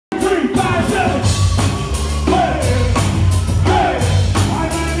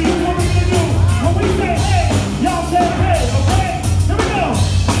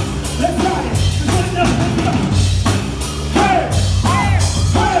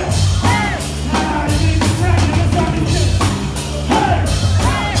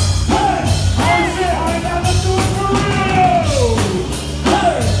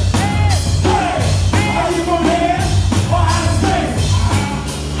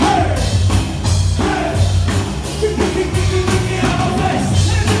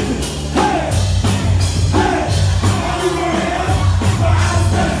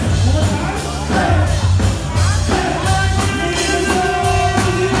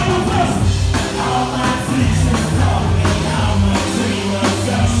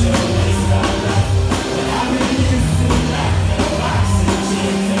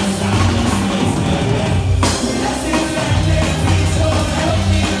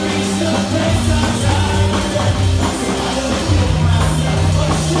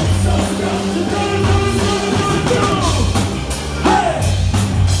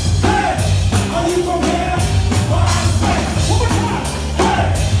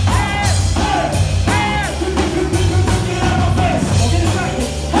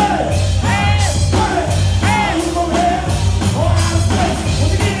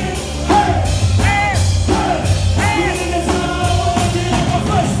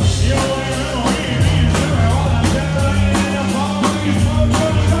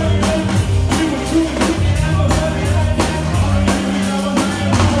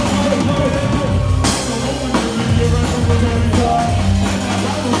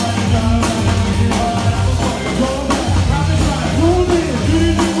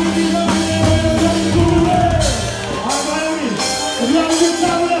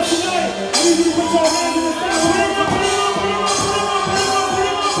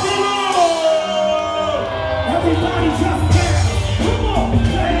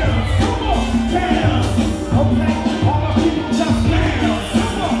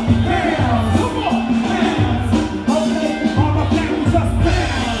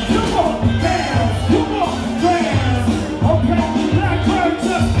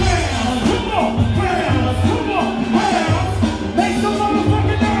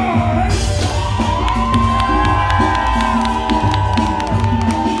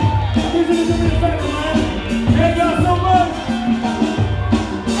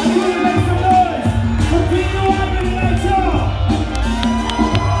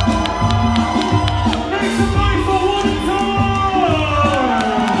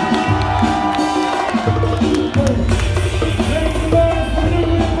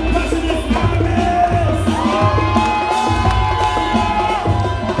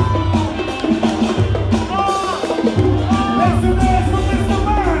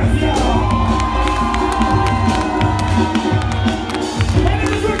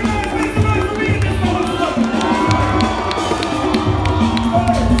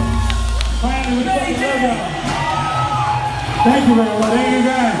Thank you very much. Thank you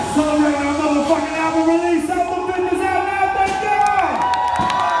guys. Celebrating our motherfucking album release. Album business out now. Thank you.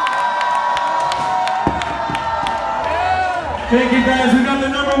 Thank you guys. We got the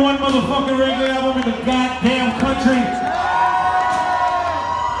 #1 motherfucking reggae album in the goddamn country.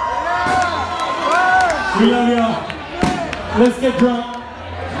 We love y'all. Let's get drunk.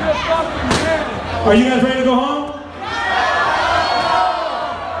 Are you guys ready to go home?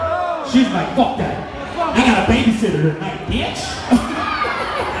 She's like, fuck that. I got a babysitter tonight, bitch.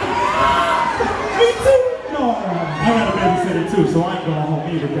 Me too. No, I got a babysitter too, so I ain't going home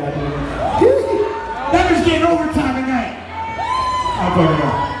either, goddamn. That was getting overtime tonight. I'm fucking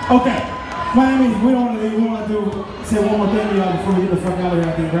up. Okay. Miami, we don't want to leave. We want to say one more thing to y'all before we get the fuck out of here, I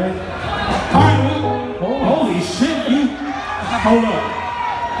think, right? Alright, holy shit, you. Hold up.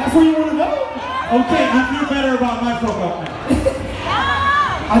 That's where you want to go? Okay, I feel better about my fuck up now.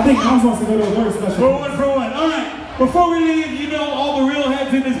 I think I'm supposed to go to a very special place. For one. All right. Before we leave, you know all the real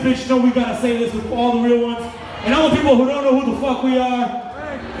heads in this bitch know we gotta say this with all the real ones. And all the people who don't know who the fuck we are,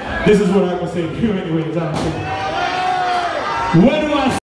 this is what I'm gonna say to you anyways. What do I